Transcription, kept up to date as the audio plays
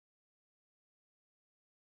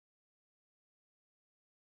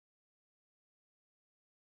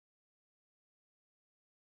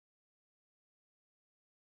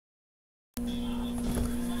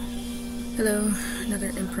Hello, another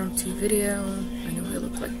impromptu video. I know I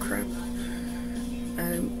look like crap.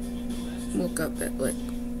 I woke up at like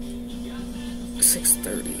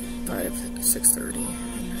 6:30,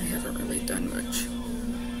 and I haven't really done much.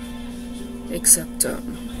 Except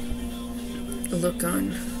look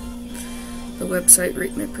on the website,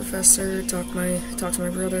 rate my professor, talk to my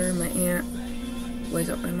brother, my aunt, wake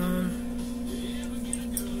up my mom,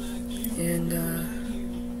 and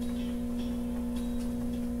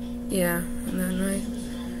yeah, and then I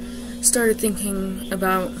started thinking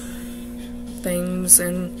about things,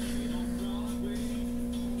 and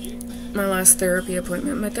my last therapy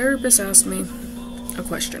appointment, my therapist asked me a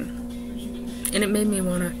question, and it made me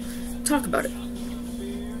want to talk about it.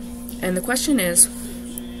 And the question is,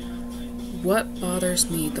 what bothers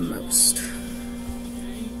me the most?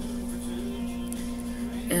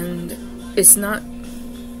 And it's not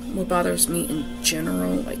what bothers me in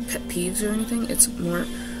general, like pet peeves or anything. It's more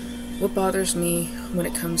what bothers me when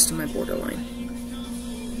it comes to my borderline.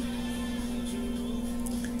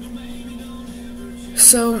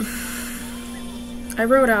 So, I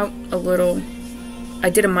wrote out I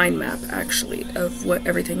did a mind map, actually, of what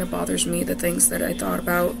everything that bothers me, the things that I thought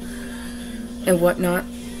about, and whatnot.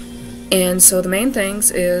 And so the main things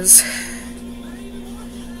is,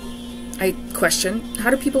 I question, how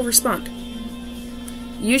do people respond?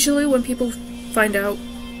 Usually when people find out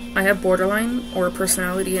I have borderline or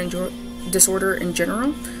personality disorder in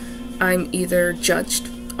general, I'm either judged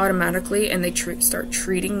automatically and they start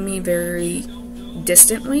treating me very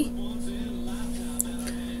distantly,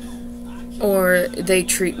 or they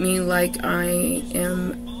treat me like I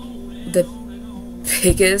am the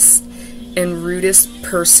biggest and rudest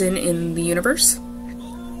person in the universe,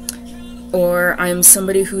 or I'm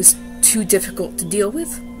somebody who's too difficult to deal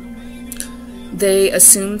with. They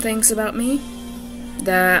assume things about me,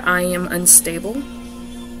 that I am unstable,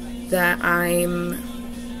 that I'm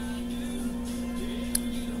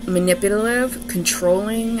manipulative,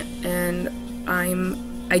 controlling, and I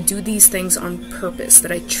do these things on purpose,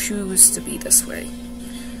 that I choose to be this way,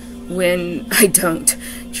 when I don't.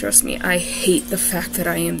 Trust me, I hate the fact that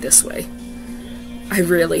I am this way. I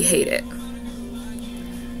really hate it.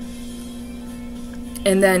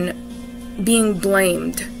 And then being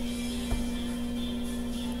blamed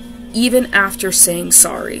even after saying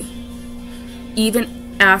sorry, even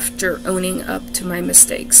after owning up to my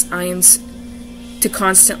mistakes, I am to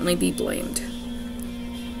constantly be blamed.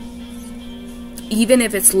 Even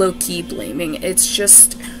if it's low-key blaming, it's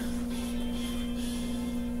just,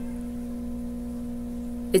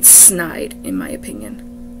 it's snide, in my opinion.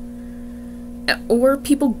 Or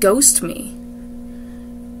people ghost me,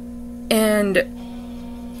 and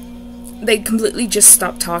they completely just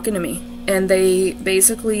stop talking to me, and they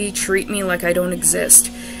basically treat me like I don't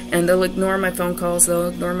exist, and they'll ignore my phone calls, they'll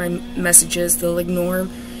ignore my messages, they'll ignore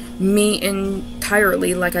me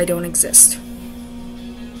entirely like I don't exist,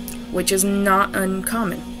 which is not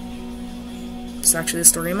uncommon. It's actually the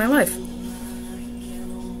story of my life.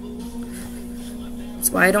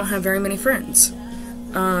 That's why I don't have very many friends.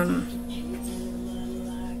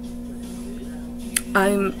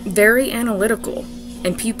 I'm very analytical,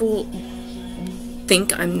 and people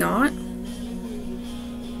think I'm not.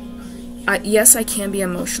 Yes, I can be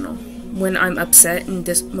emotional when I'm upset and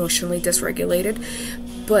emotionally dysregulated,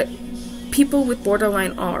 but people with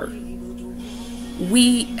borderline are.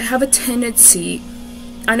 We have a tendency,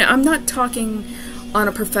 and I'm not talking on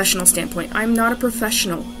a professional standpoint. I'm not a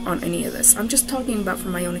professional on any of this. I'm just talking about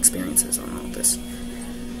from my own experiences on all of this.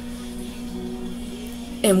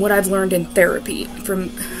 And what I've learned in therapy,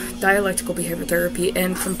 from dialectical behavior therapy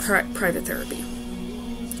and from private therapy,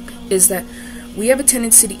 is that we have a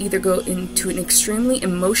tendency to either go into an extremely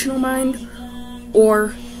emotional mind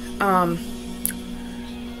or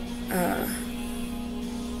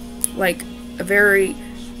like a very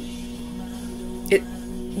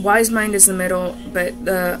wise mind is the middle, but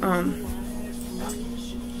the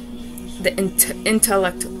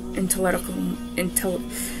intellectual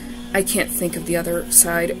I can't think of the other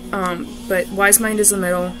side, but wise mind is the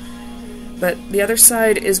middle, but the other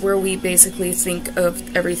side is where we basically think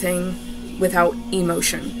of everything without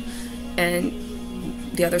emotion, and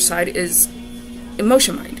the other side is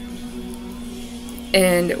emotion mind.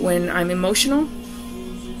 And when I'm emotional,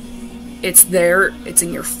 it's there, it's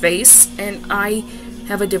in your face, and I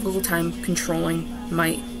have a difficult time controlling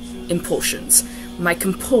my impulsions, my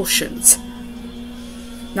compulsions.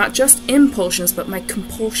 Not just impulsions, but my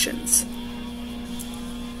compulsions.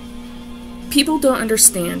 People don't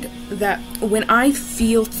understand that when I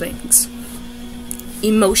feel things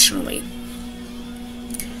emotionally,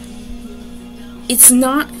 it's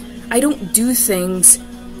not, I don't do things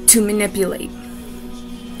to manipulate.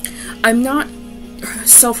 I'm not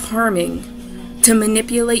self-harming to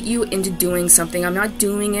manipulate you into doing something. I'm not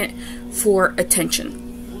doing it for attention.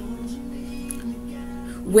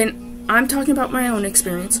 When I'm talking about my own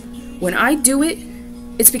experience, when I do it,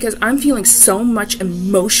 it's because I'm feeling so much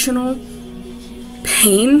emotional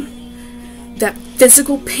pain that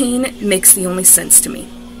physical pain makes the only sense to me.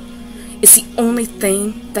 It's the only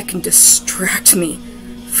thing that can distract me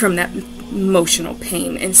from that emotional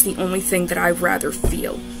pain, and it's the only thing that I'd rather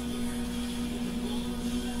feel.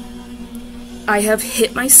 I have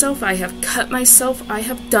hit myself, I have cut myself, I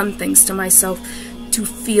have done things to myself to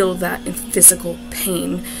feel that in physical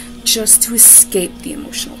pain, just to escape the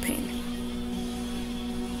emotional pain.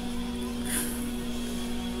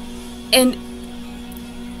 And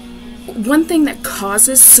one thing that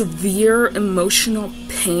causes severe emotional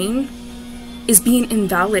pain is being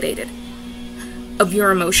invalidated of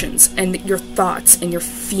your emotions and your thoughts and your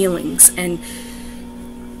feelings. And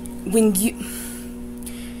when you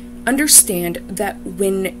understand that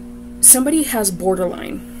when somebody has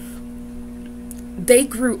borderline, they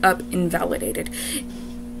grew up invalidated,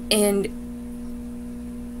 and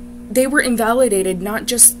they were invalidated not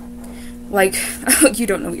just like, oh, you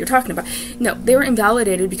don't know what you're talking about. No, they were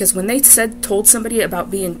invalidated because when they told somebody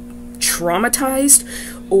about being traumatized,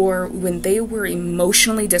 or when they were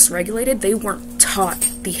emotionally dysregulated, they weren't taught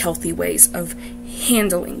the healthy ways of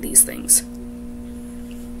handling these things.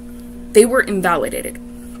 They were invalidated.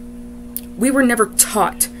 We were never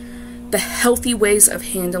taught the healthy ways of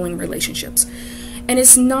handling relationships. And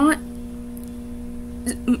it's not,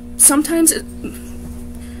 sometimes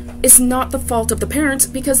it's not the fault of the parents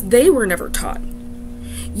because they were never taught.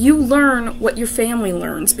 You learn what your family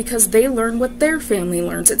learns because they learn what their family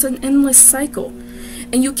learns. It's an endless cycle.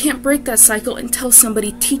 And you can't break that cycle until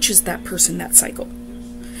somebody teaches that person that cycle.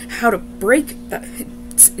 How to break that,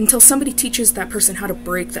 until somebody teaches that person how to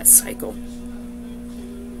break that cycle.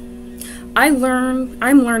 I'm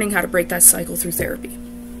learning how to break that cycle through therapy.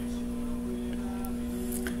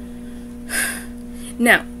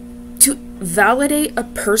 Now, to validate a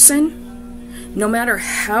person, no matter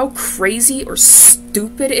how crazy or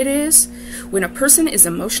stupid it is, when a person is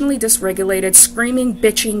emotionally dysregulated, screaming,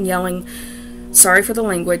 bitching, yelling, sorry for the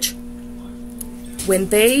language, when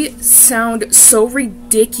they sound so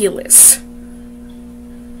ridiculous,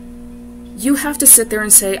 you have to sit there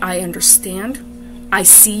and say, I understand. I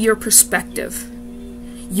see your perspective.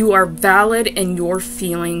 You are valid in your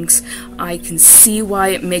feelings. I can see why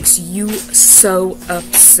it makes you so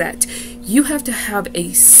upset. You have to have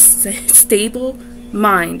a stable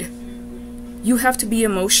mind. You have to be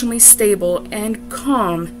emotionally stable and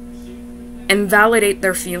calm and validate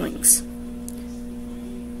their feelings.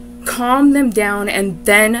 Calm them down and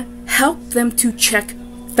then help them to check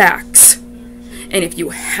facts. And if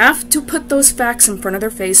you have to put those facts in front of their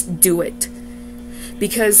face, do it.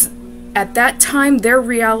 Because at that time, their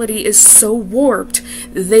reality is so warped,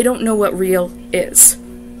 they don't know what real is.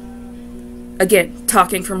 Again,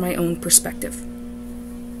 talking from my own perspective.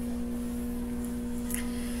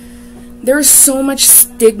 There is so much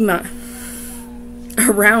stigma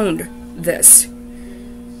around this.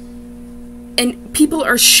 And people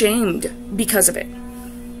are shamed because of it.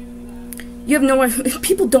 You have no idea,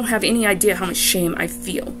 people don't have any idea how much shame I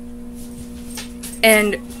feel.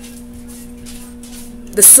 And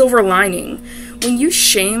the silver lining, when you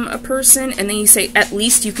shame a person and then you say, at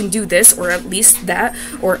least you can do this, or at least that,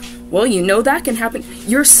 or, well, you know that can happen,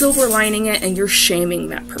 you're silver lining it and you're shaming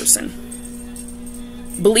that person.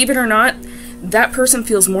 Believe it or not, that person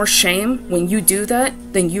feels more shame when you do that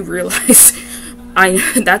than you realize.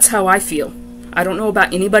 That's how I feel. I don't know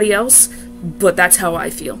about anybody else, but that's how I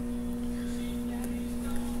feel.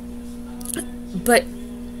 But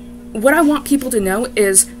what I want people to know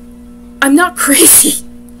is I'm not crazy.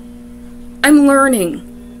 I'm learning.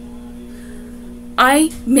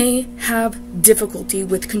 I may have difficulty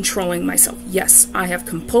with controlling myself. Yes, I have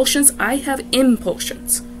compulsions. I have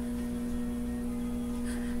impulsions.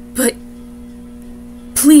 But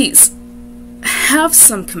please have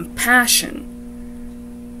some compassion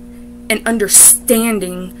and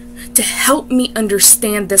understanding to help me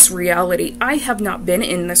understand this reality. I have not been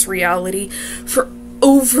in this reality for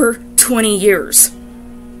over 20 years.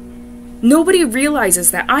 Nobody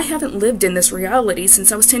realizes that I haven't lived in this reality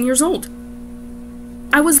since I was 10 years old.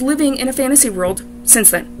 I was living in a fantasy world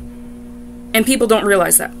since then. And people don't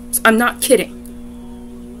realize that. I'm not kidding.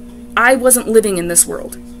 I wasn't living in this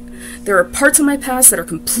world. There are parts of my past that are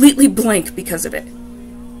completely blank because of it.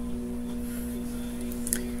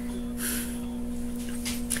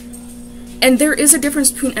 And there is a difference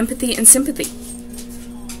between empathy and sympathy.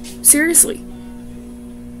 Seriously.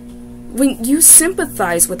 When you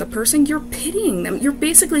sympathize with a person, you're pitying them. You're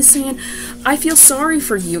basically saying, I feel sorry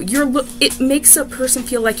for you. It makes a person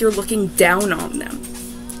feel like you're looking down on them.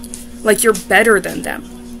 Like you're better than them.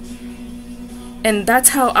 And that's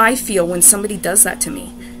how I feel when somebody does that to me.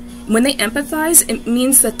 When they empathize, it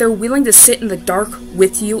means that they're willing to sit in the dark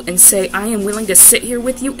with you and say, I am willing to sit here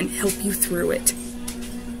with you and help you through it.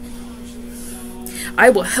 I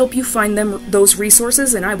will help you find those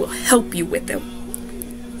resources, and I will help you with them.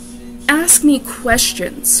 Ask me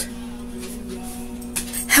questions.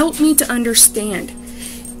 Help me to understand.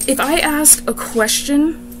 If I ask a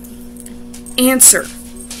question, answer.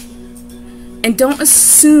 And don't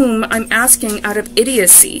assume I'm asking out of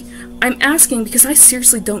idiocy. I'm asking because I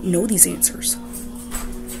seriously don't know these answers.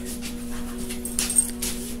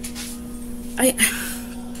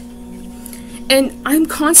 And I'm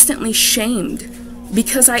constantly shamed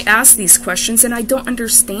because I ask these questions and I don't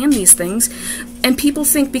understand these things. And people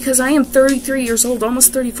think because I am 33 years old,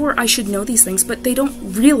 almost 34, I should know these things, but they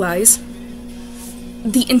don't realize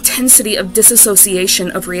the intensity of disassociation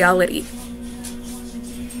of reality.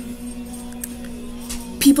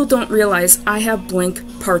 People don't realize I have blank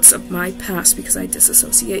parts of my past because I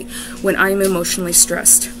disassociate when I am emotionally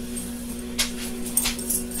stressed.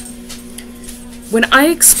 When I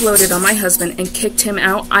exploded on my husband and kicked him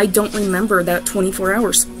out, I don't remember that 24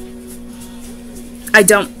 hours. I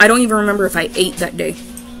don't even remember if I ate that day.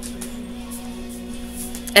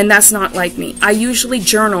 And that's not like me. I usually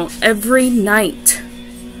journal every night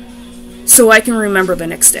so I can remember the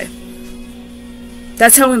next day.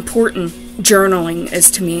 That's how important journaling is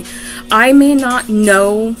to me. I may not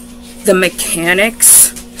know the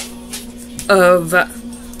mechanics of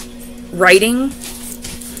writing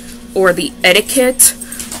or the etiquette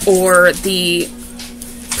or the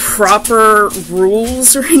proper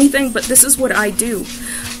rules or anything, but this is what I do.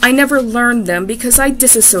 I never learned them because I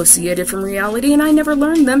disassociated from reality, and I never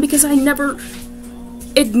learned them because I never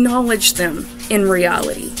acknowledged them in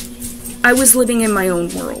reality. I was living in my own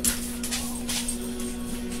world.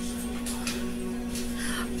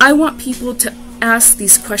 I want people to ask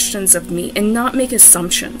these questions of me and not make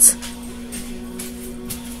assumptions.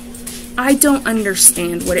 I don't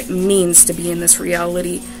understand what it means to be in this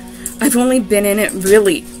reality. I've only been in it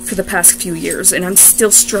really for the past few years, and I'm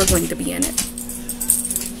still struggling to be in it.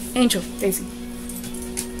 Angel, Daisy.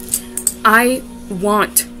 I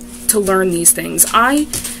want to learn these things. I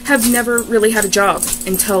have never really had a job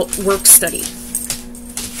until work study.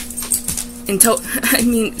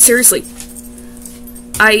 Seriously.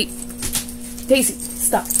 Daisy,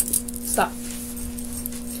 stop. Stop.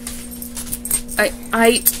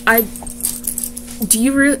 I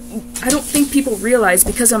don't think people realize,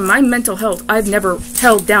 because of my mental health, I've never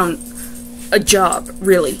held down a job,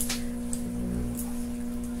 really.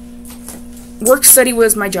 Work study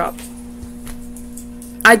was my job.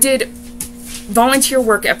 I did volunteer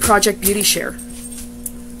work at Project Beauty Share.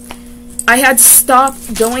 I had to stop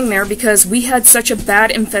going there because we had such a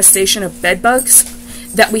bad infestation of bed bugs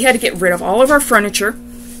that we had to get rid of all of our furniture.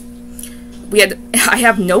 I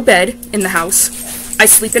have no bed in the house. I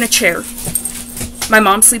sleep in a chair. My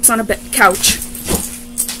mom sleeps on a couch.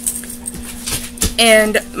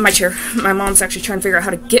 And my chair. My mom's actually trying to figure out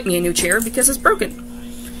how to get me a new chair because it's broken.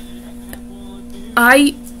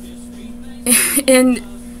 And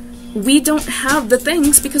we don't have the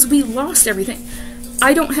things because we lost everything.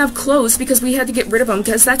 I don't have clothes because we had to get rid of them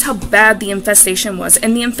because that's how bad the infestation was.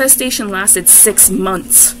 And the infestation lasted 6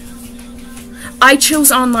 months. I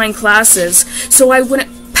chose online classes so I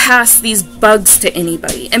wouldn't pass these bugs to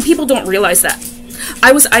anybody. And people don't realize that.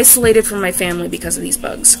 I was isolated from my family because of these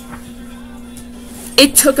bugs.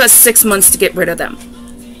 It took us 6 months to get rid of them.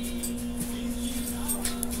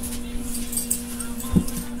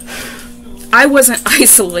 I wasn't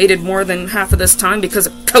isolated more than half of this time because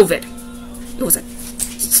of COVID. It was a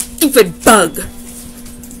stupid bug.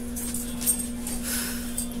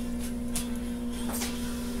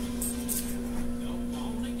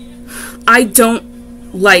 I don't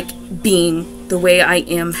like being the way I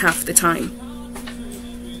am half the time.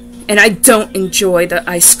 And I don't enjoy that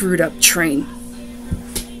I screwed up train.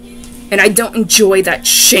 And I don't enjoy that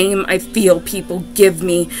shame I feel people give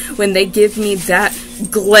me when they give me that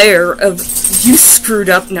glare of, you screwed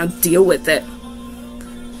up, now deal with it.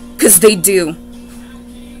 Because they do.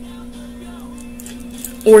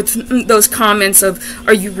 Or those comments of,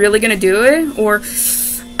 are you really going to do it? Or,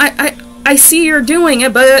 I see you're doing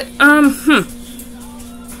it, but,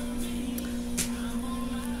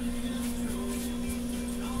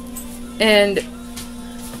 And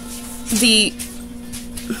the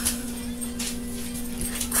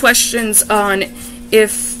questions on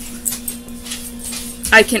if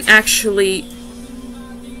I can actually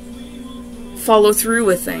follow through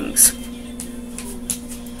with things.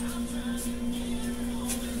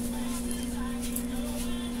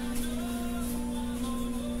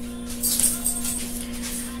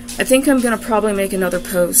 I think I'm going to probably make another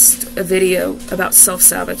post, a video about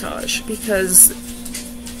self-sabotage, because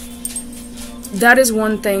that is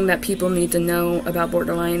one thing that people need to know about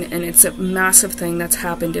borderline, and it's a massive thing that's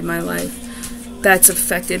happened in my life that's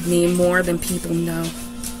affected me more than people know.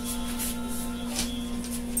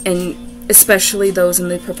 And especially those in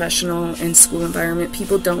the professional and school environment,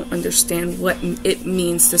 people don't understand what it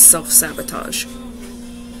means to self-sabotage.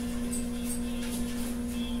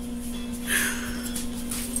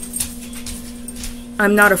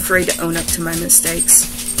 I'm not afraid to own up to my mistakes.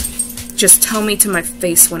 Just tell me to my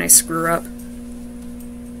face when I screw up.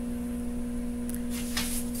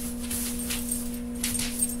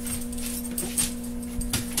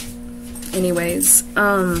 Anyways,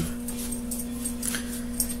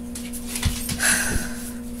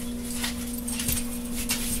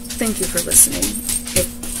 thank you for listening,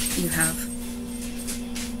 if you have.